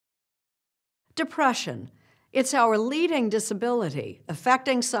Depression. It's our leading disability,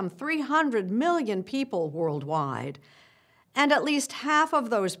 affecting some 300 million people worldwide. And at least half of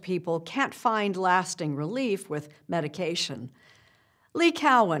those people can't find lasting relief with medication. Lee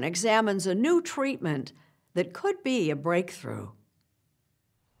Cowan examines a new treatment that could be a breakthrough.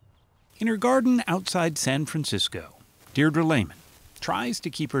 In her garden outside San Francisco, Deirdre Lehman tries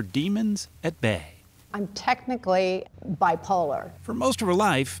to keep her demons at bay. I'm technically bipolar. For most of her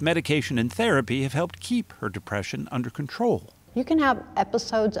life, medication and therapy have helped keep her depression under control. You can have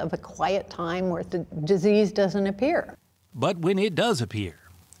episodes of a quiet time where the disease doesn't appear. But when it does appear,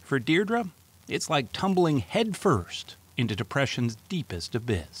 for Deirdre, it's like tumbling headfirst into depression's deepest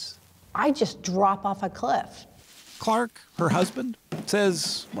abyss. I just drop off a cliff. Clark, her husband,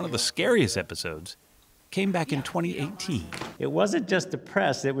 says one of the scariest episodes came back in 2018. It wasn't just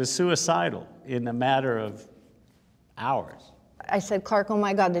depressed, it was suicidal in a matter of hours. I said, Clark, oh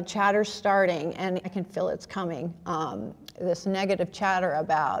my God, the chatter's starting and I can feel it's coming. This negative chatter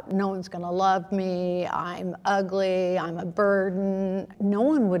about no one's gonna love me, I'm ugly, I'm a burden. No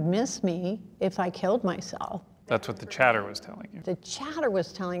one would miss me if I killed myself. That's what the chatter was telling you. The chatter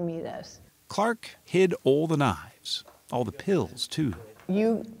was telling me this. Clark hid all the knives, all the pills too.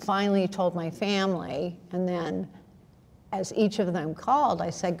 You finally told my family, and then as each of them called, I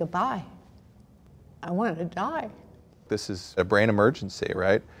said goodbye. I wanted to die. This is a brain emergency,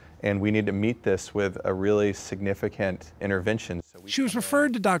 right? And we need to meet this with a really significant intervention. She was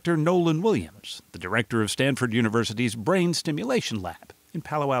referred to Dr. Nolan Williams, the director of Stanford University's Brain Stimulation Lab in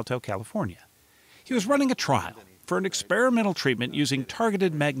Palo Alto, California. He was running a trial for an experimental treatment using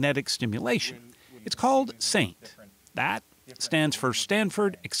targeted magnetic stimulation. It's called SAINT. That stands for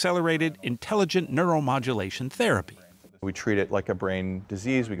Stanford Accelerated Intelligent Neuromodulation Therapy. We treat it like a brain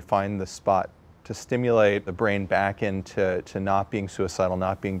disease. We find the spot to stimulate the brain back into not being suicidal,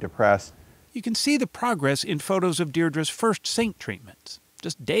 not being depressed. You can see the progress in photos of Deirdre's first SAINT treatments,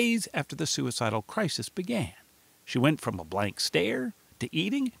 just days after the suicidal crisis began. She went from a blank stare to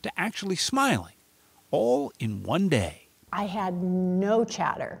eating to actually smiling, all in one day. I had no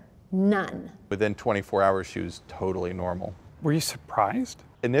chatter, none. Within 24 hours, she was totally normal. Were you surprised?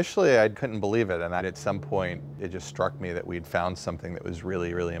 Initially, I couldn't believe it, and at some point, it just struck me that we'd found something that was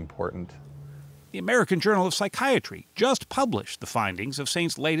really, really important. The American Journal of Psychiatry just published the findings of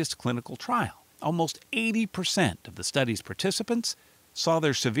SAINT's latest clinical trial. Almost 80% of the study's participants saw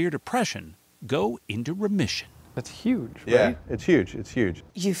their severe depression go into remission. That's huge, right? Yeah, it's huge, it's huge.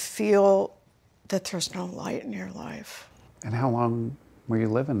 You feel that there's no light in your life. And how long were you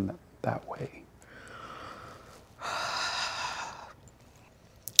living that way?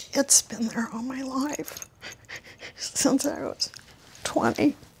 It's been there all my life, since I was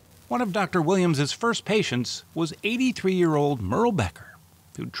 20. One of Dr. Williams' first patients was 83-year-old Merle Becker,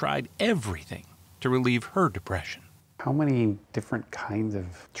 who'd tried everything to relieve her depression. How many different kinds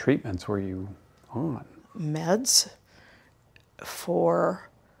of treatments were you on? Meds for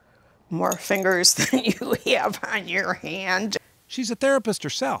more fingers than you have on your hand. She's a therapist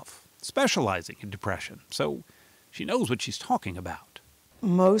herself, specializing in depression, so she knows what she's talking about.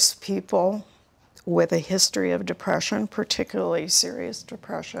 Most people with a history of depression, particularly serious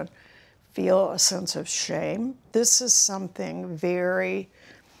depression, feel a sense of shame. This is something very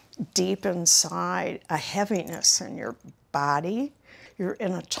deep inside, a heaviness in your body. You're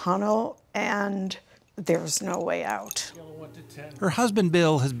in a tunnel and there's no way out. Her husband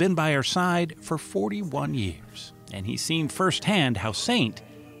Bill has been by her side for 41 years, and he's seen firsthand how SAINT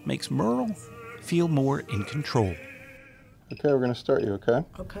makes Merle feel more in control. Okay, we're going to start you, okay?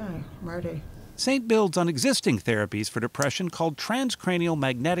 Okay, I'm ready. SAINT builds on existing therapies for depression called transcranial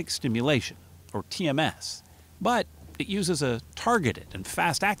magnetic stimulation, or TMS, but it uses a targeted and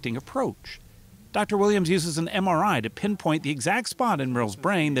fast-acting approach. Dr. Williams uses an MRI to pinpoint the exact spot in Merle's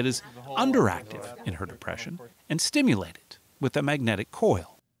brain that is underactive in her depression and stimulate it with a magnetic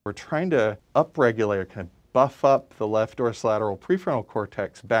coil. We're trying to upregulate, kind of buff up the left dorsolateral prefrontal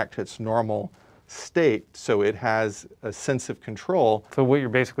cortex back to its normal state so it has a sense of control. So what you're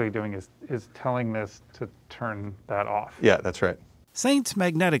basically doing is telling this to turn that off. Yeah, that's right. SAINT's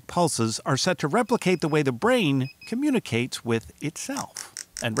magnetic pulses are set to replicate the way the brain communicates with itself.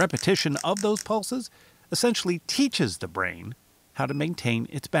 And repetition of those pulses essentially teaches the brain how to maintain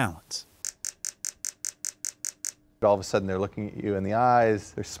its balance. All of a sudden, they're looking at you in the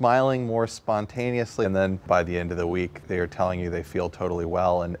eyes, they're smiling more spontaneously, and then by the end of the week, they are telling you they feel totally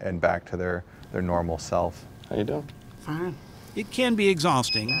well and back to their normal self. How you doing? Fine. It can be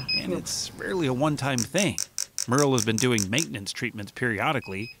exhausting, and it's rarely a one-time thing. Merle has been doing maintenance treatments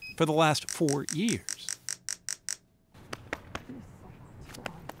periodically for the last 4 years.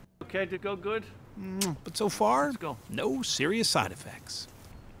 okay to go good? But so far, no serious side effects.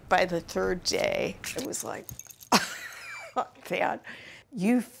 By the third day, it was like, Dad,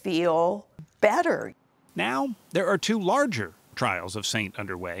 you feel better. Now, there are 2 larger trials of Saint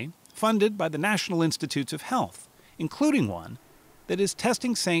underway, funded by the National Institutes of Health, including one that is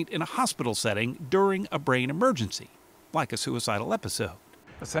testing Saint in a hospital setting during a brain emergency, like a suicidal episode.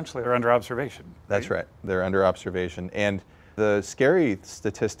 Essentially, they're under observation. That's right. They're under observation. And the scary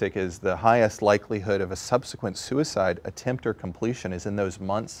statistic is the highest likelihood of a subsequent suicide attempt or completion is in those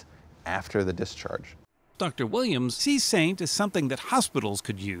months after the discharge. Dr. Williams sees Saint as something that hospitals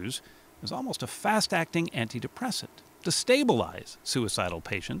could use as almost a fast-acting antidepressant to stabilize suicidal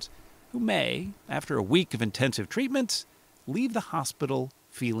patients who may, after a week of intensive treatments, leave the hospital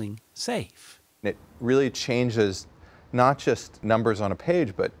feeling safe. It really changes not just numbers on a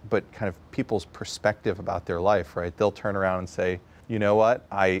page, but kind of people's perspective about their life, right? They'll turn around and say, you know what,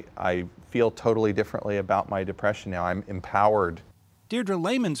 I feel totally differently about my depression now. I'm empowered. Deirdre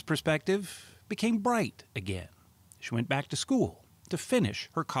Lehman's perspective became bright again. She went back to school to finish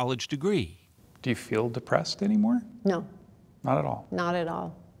her college degree. Do you feel depressed anymore? No, Not at all. not at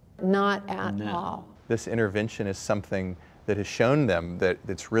all. Not at all. This intervention is something that has shown them that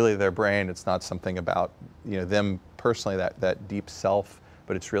it's really their brain. It's not something about them personally, that deep self,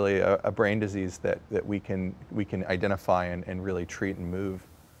 but it's really a brain disease that we can identify and really treat and move.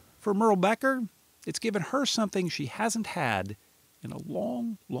 For Merle Becker, it's given her something she hasn't had in a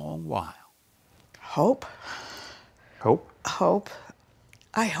long, long while. Hope. Hope? Hope.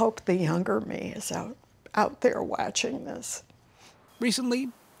 I hope the younger me is out there watching this. Recently,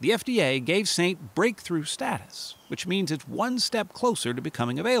 the FDA gave Saint breakthrough status, which means it's one step closer to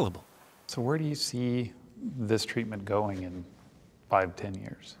becoming available. So where do you see this treatment going in 5-10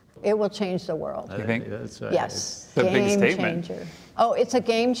 years? It will change the world. You think? That's right. Yes, It's a big game statement. changer. Oh, it's a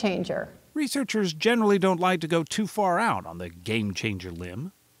game changer. Researchers generally don't like to go too far out on the game changer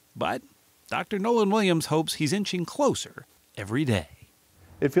limb, but Dr. Nolan Williams hopes he's inching closer every day.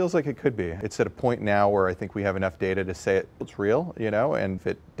 It feels like it could be. It's at a point now where I think we have enough data to say it's real, and if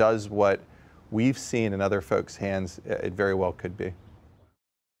it does what we've seen in other folks' hands, it very well could be.